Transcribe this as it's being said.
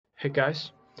Hey guys,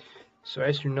 so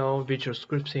as you know, visual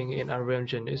scripting in Unreal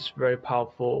Engine is very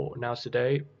powerful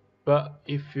nowadays. But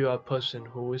if you are a person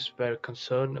who is very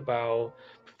concerned about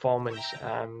performance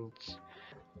and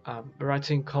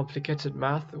writing complicated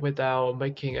math without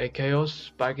making a chaos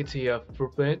spaghetti of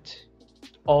blueprint,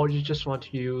 or you just want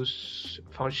to use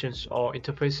functions or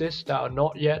interfaces that are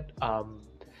not yet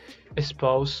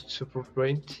exposed to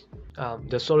Blueprint,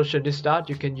 the solution is that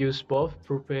you can use both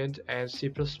Blueprint and C++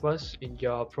 in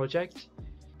your project,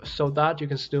 so that you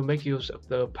can still make use of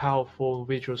the powerful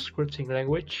visual scripting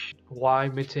language while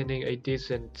maintaining a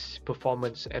decent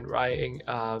performance and writing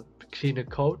cleaner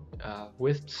code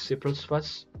with C++.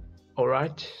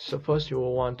 Alright, so first you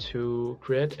will want to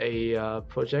create a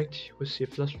project with C++.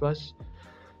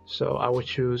 So I will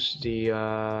choose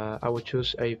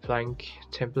a blank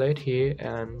template here,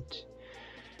 and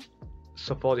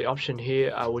so for the option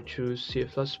here I will choose C++,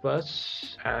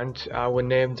 and I will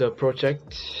name the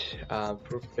project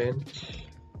Blueprint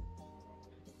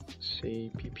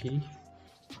CPP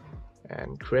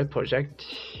and create project.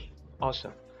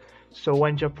 Awesome. So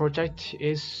when your project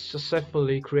is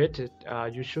successfully created,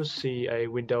 you should see a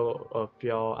window of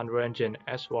your Unreal Engine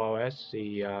as well as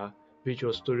the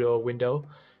Visual Studio window.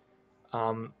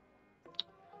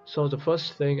 So the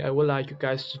first thing I would like you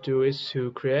guys to do is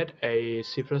to create a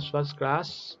C++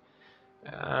 class,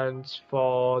 and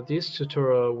for this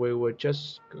tutorial we will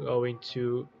just going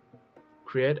to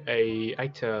create a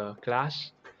actor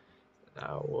class.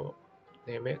 I will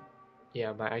name it,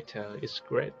 my actor is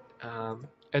great.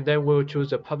 And then we'll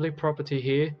choose a public property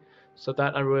here, so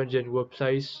that Unreal Engine will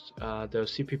place the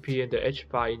CPP and the H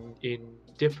file in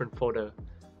different folder.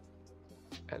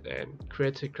 And then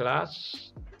create a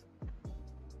class.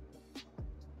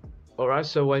 Alright,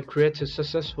 so when created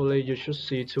successfully, you should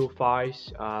see two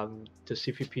files, the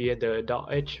CPP and the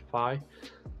 .h file.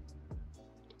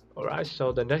 Alright,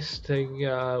 so the next thing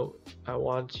I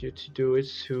want you to do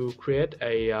is to create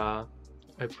a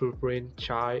blueprint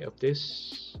child of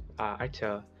this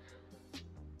actor.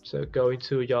 So go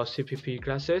into your CPP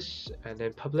classes and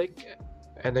then public,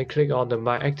 and then click on the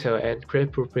My Actor and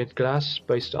create blueprint class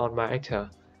based on My Actor.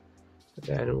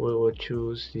 Then we will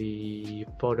choose the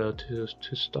folder to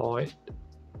store it.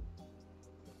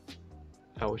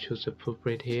 I will choose the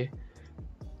blueprint here,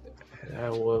 and I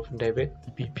will name it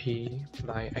BP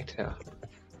My Actor.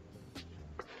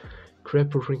 Create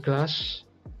blueprint class.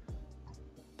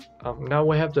 Now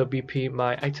we have the BP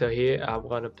My Actor here. I'm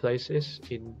gonna place this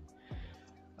in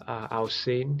our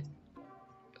scene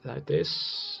like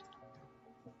this.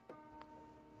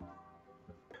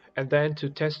 And then to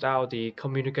test out the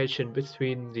communication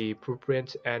between the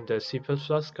blueprint and the C++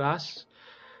 class,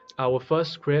 I will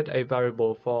first create a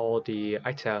variable for the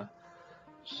actor.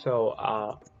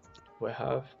 So we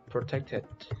have protected.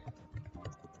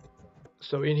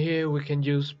 So in here we can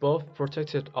use both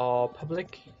protected or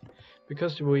public,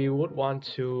 because we would want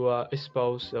to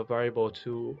expose a variable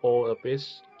to all of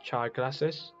its child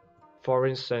classes. For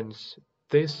instance,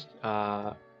 this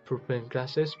blueprint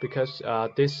classes, because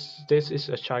this is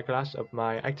a child class of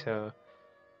my actor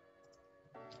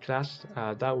class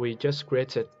that we just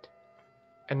created.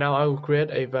 And now I will create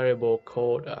a variable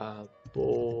called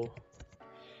bool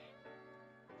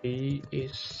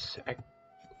is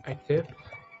active.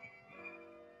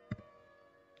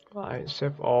 Right,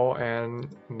 save all,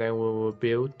 and then we will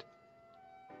build.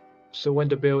 So when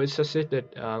the build is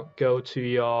succeeded, go to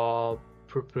your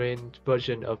blueprint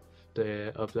version of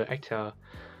the actor,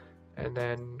 and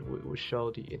then we will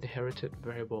show the inherited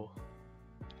variable,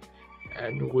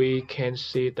 and we can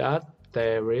see that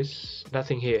there is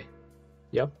nothing here.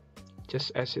 Yep,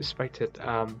 just as expected.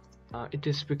 It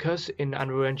is because in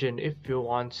Unreal Engine, if you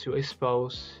want to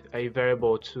expose a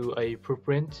variable to a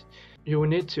blueprint, you will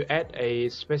need to add a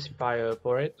specifier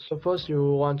for it. So first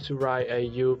you want to write a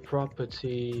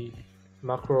UPROPERTY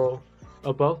macro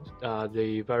above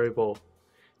the variable.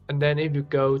 And then if you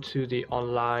go to the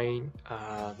online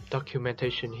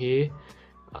documentation here,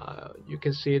 you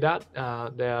can see that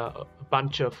there are a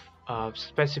bunch of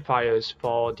specifiers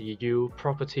for the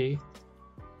UPROPERTY.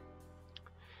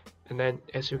 And then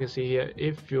as you can see here,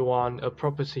 if you want a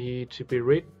property to be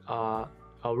read or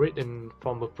written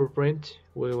from a blueprint,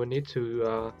 we will need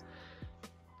to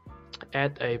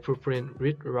add a blueprint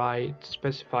read-write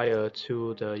specifier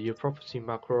to the UPROPERTY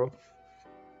macro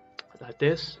like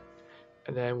this,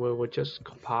 and then we will just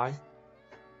compile,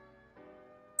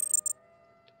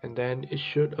 and then it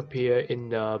should appear in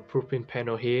the blueprint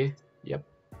panel here. Yep.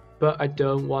 But I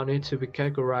don't want it to be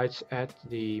categorized at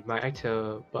the my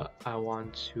actor, but I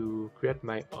want to create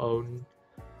my own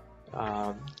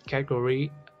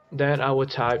category. Then I will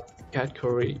type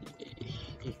category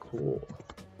equal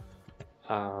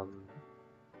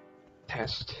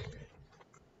test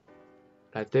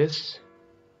like this,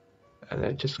 and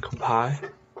then just compile.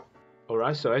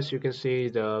 Alright, so as you can see,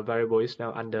 the variable is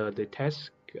now under the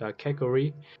test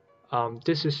category.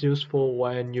 This is useful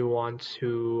when you want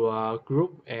to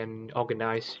group and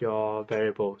organize your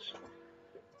variables.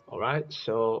 Alright,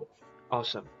 so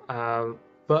awesome.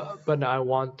 But I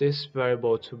want this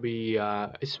variable to be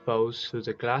exposed to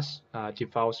the class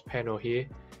defaults panel here,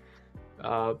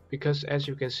 because as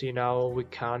you can see now, we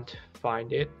can't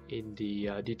find it in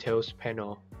the details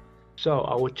panel. So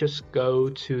I will just go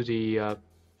to the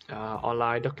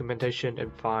online documentation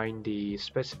and find the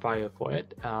specifier for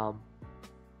it.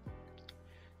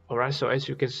 Alright, so as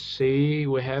you can see,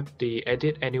 we have the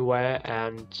edit anywhere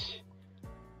and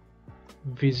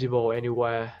visible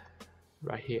anywhere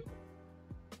right here.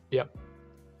 Yep.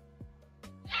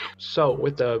 So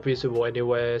with the visible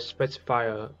anywhere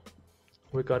specifier,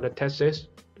 we're gonna test this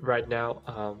right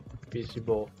now.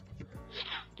 Visible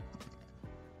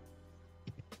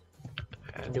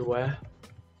anywhere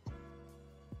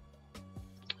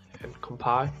and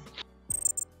compile.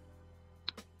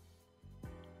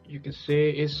 You can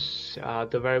see it's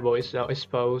the variable is now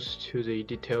exposed to the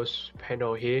details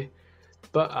panel here,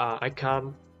 but I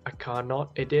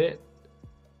cannot edit it.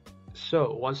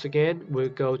 So once again, we'll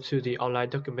go to the online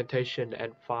documentation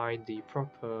and find the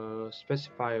proper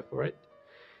specifier for it.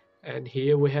 And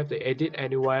here we have the edit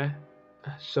anywhere.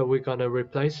 So we're gonna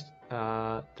replace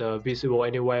the visible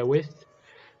anywhere with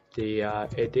the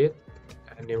edit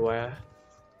anywhere,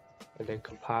 and then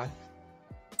compile.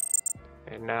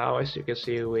 And now, as you can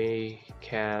see, we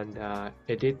can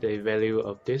edit the value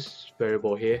of this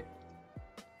variable here.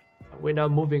 We're now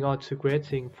moving on to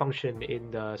creating function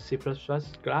in the C++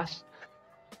 class.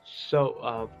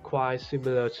 So quite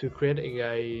similar to creating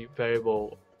a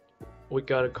variable, we're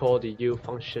gonna call the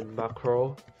UFUNCTION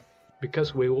macro,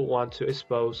 because we will want to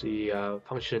expose the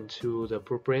function to the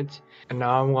blueprint. And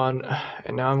now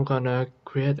I'm gonna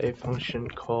create a function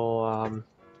called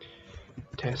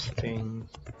testing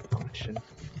function.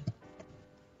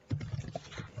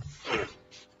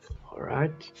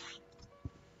 Alright,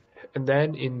 and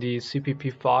then in the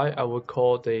CPP file, I will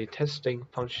call the testing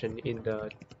function in the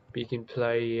begin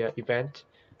play event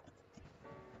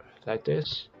like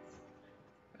this,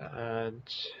 and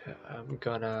I'm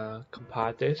gonna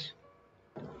compile this.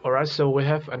 Alright, so we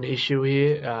have an issue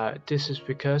here. This is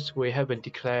because we haven't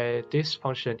declared this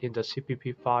function in the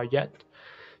CPP file yet.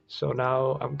 So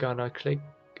now I'm gonna click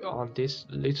on this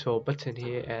little button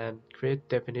here and create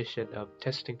definition of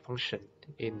testing function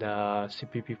in the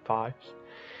CPP file,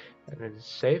 and then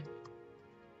save.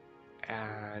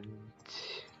 And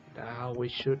now we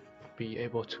should be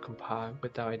able to compile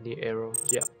without any error.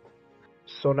 Yeah.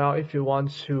 So now if you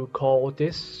want to call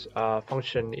this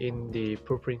function in the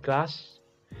blueprint class,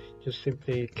 you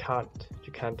simply can't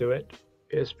do it.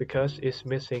 It's because it's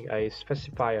missing a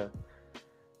specifier,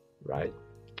 right?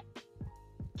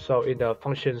 So in the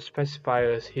function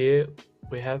specifiers here,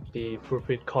 we have the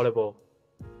BlueprintCallable.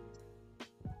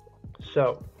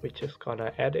 So we're just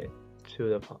gonna add it to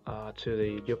the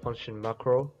UFUNCTION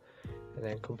macro, and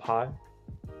then compile.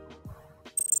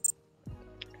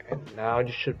 And now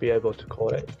you should be able to call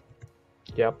it.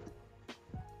 Yep,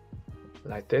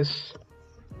 like this.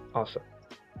 Awesome.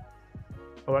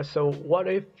 Alright, so what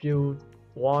if you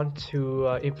want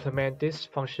to implement this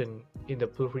function in the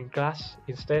blueprint class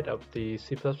instead of the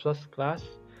C++ class?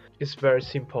 It's very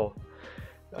simple.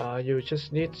 You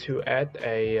just need to add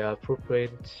a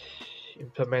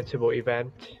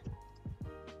BlueprintImplementableEvent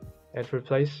and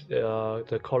replace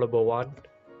the callable one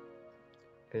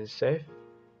and save.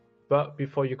 But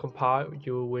before you compile,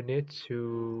 you will need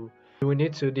to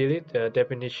delete the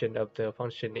definition of the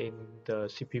function in the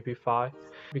CPP file,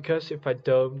 because if I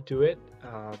don't do it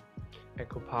and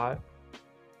compile,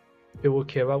 it will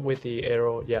come up with the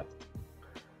error. Yeah,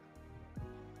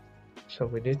 so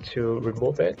we need to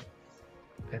remove it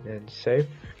and then save,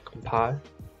 compile.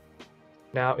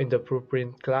 Now in the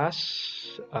blueprint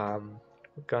class, we're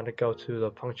gonna go to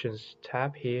the functions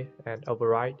tab here and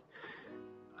override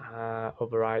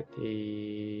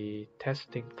the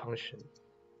testing function.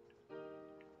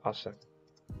 Awesome.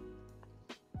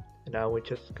 And now I'm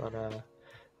just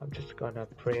gonna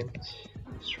print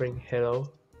string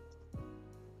hello.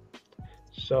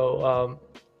 So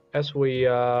as we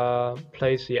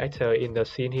place the actor in the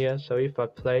scene here, so if I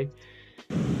play,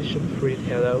 it should print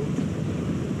hello.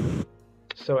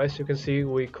 So as you can see,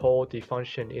 we call the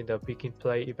function in the begin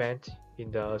play event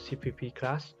in the CPP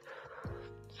class.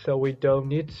 So we don't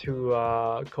need to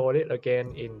call it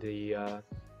again in the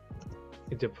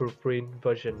blueprint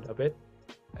version of it.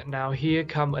 And now here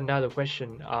come another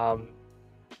question.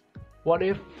 what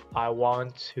if I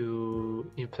want to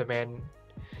implement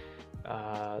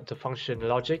the function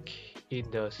logic in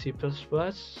the C++,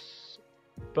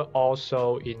 but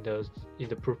also in the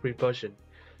Blueprint version?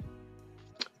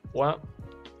 Well,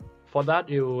 for that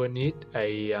you will need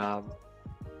a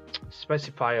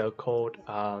specifier called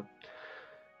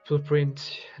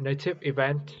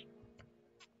BlueprintNativeEvent.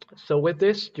 So with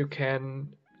this, you can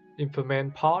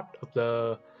implement part of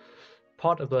the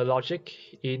logic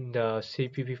in the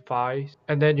CPP file,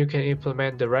 and then you can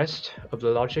implement the rest of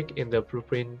the logic in the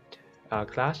Blueprint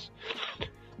class.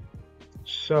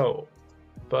 So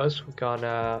first, we're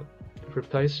gonna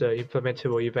replace the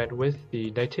implementable event with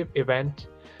the native event,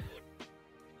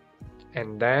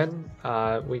 and then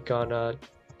we're gonna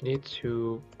need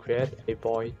to create a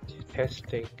void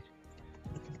testing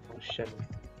function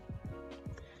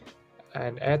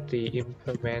and add the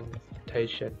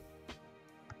implementation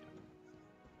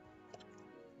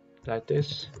like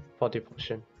this for the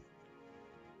function.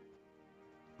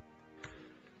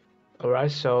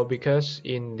 Alright, so because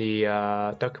in the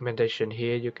documentation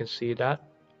here you can see that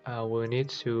we'll need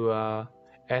to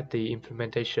add the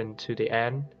implementation to the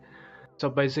end. So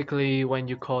basically, when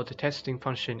you call the testing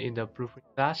function in the Blueprint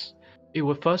class, it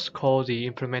will first call the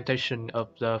implementation of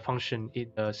the function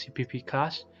in the CPP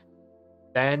class,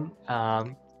 then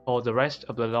call the rest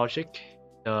of the logic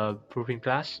in the Blueprint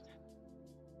class.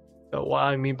 So what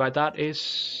I mean by that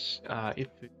is if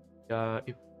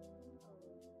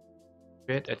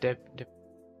create a def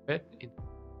in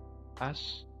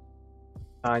class,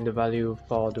 find the value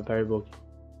for the variable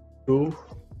true.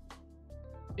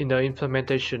 In the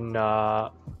implementation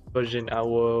version, I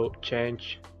will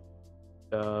change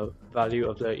the value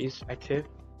of the isActive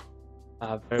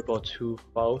variable to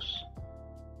false,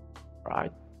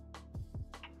 right?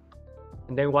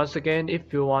 And then once again,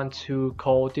 if you want to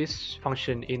call this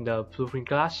function in the Blueprint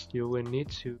class, you will need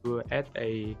to add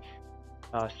a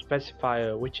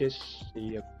specifier, which is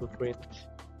the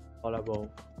BlueprintCallable.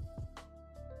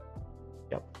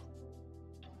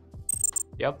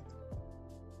 Yep.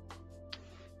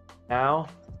 Now,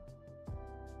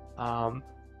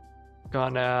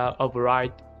 gonna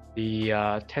override the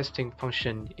testing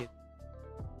function in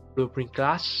Blueprint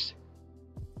class,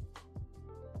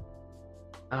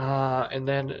 and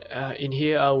then in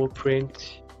here I will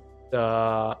print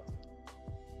the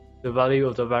value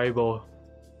of the variable.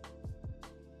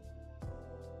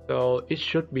 So it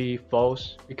should be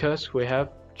false because we have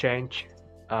changed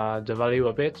the value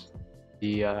of it,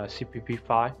 the CPP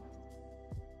file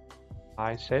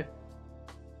save,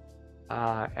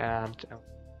 and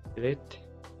delete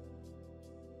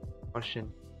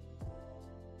function,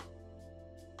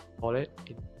 call it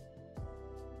in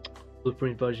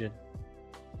Blueprint version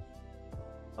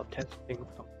of testing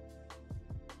function.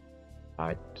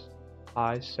 Right,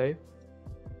 I save.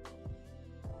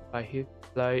 I hit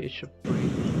play, it should bring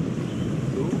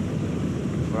true.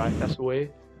 Right, that's the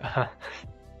way.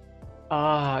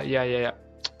 Yeah.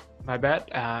 My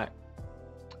bad.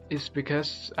 It's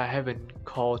because I haven't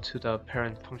called to the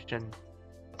parent function.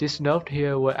 This node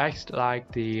here will act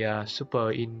like the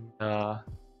super in the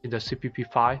CPP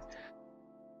file.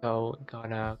 So I'm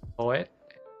gonna call it,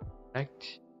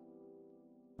 connect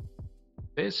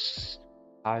this,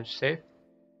 I save.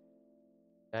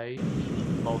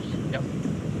 Yep.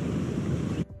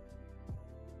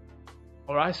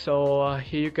 Alright, so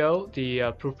here you go,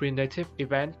 the Blueprint native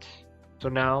event. So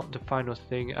now the final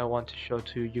thing I want to show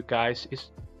to you guys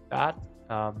is that,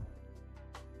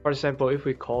 for example, if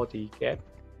we call the get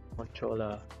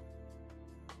controller,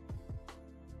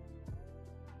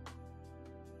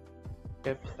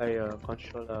 get player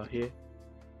controller here.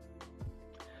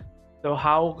 So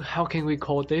how can we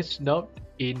call this node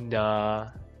in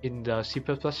the C++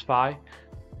 file?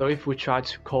 So if we try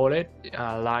to call it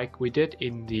like we did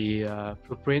in the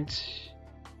Blueprint,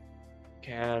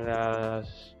 can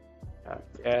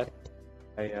get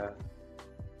a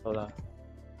controller.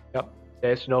 Yep,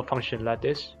 there's no function like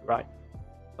this, right?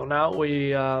 So now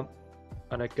we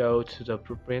gonna go to the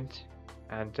Blueprint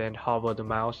and then hover the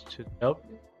mouse to the node.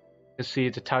 You can see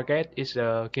the target is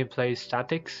gameplay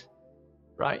statics,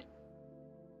 right?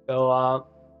 So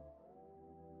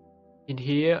in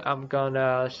here I'm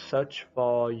gonna search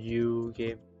for U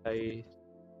gameplay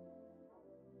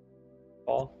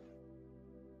 4.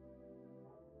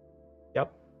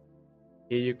 Yep,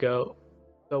 here you go.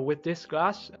 So with this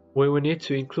class, we will need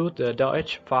to include the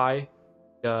 .h file,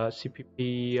 the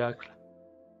CPP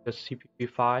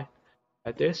file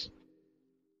like this.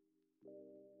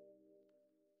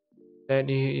 Then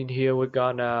in here we're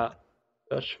gonna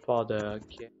search for the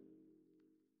game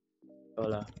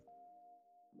controller.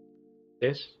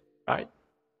 This, right?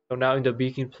 So now in the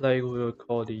begin play, we will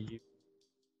call the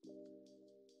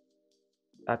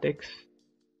statics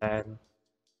and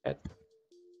add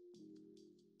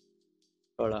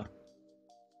color.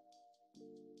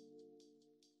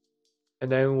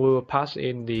 And then we will pass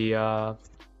in the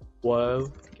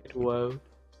world, get world.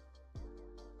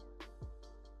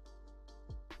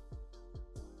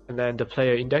 And then the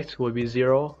player index will be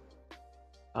 0,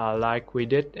 like we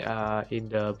did in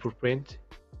the blueprint.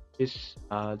 Is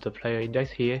the player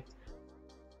index here.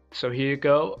 So here you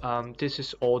go. This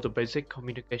is all the basic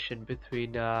communication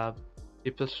between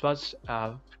C++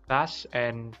 class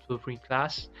and Blueprint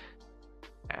class.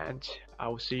 And I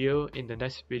will see you in the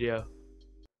next video.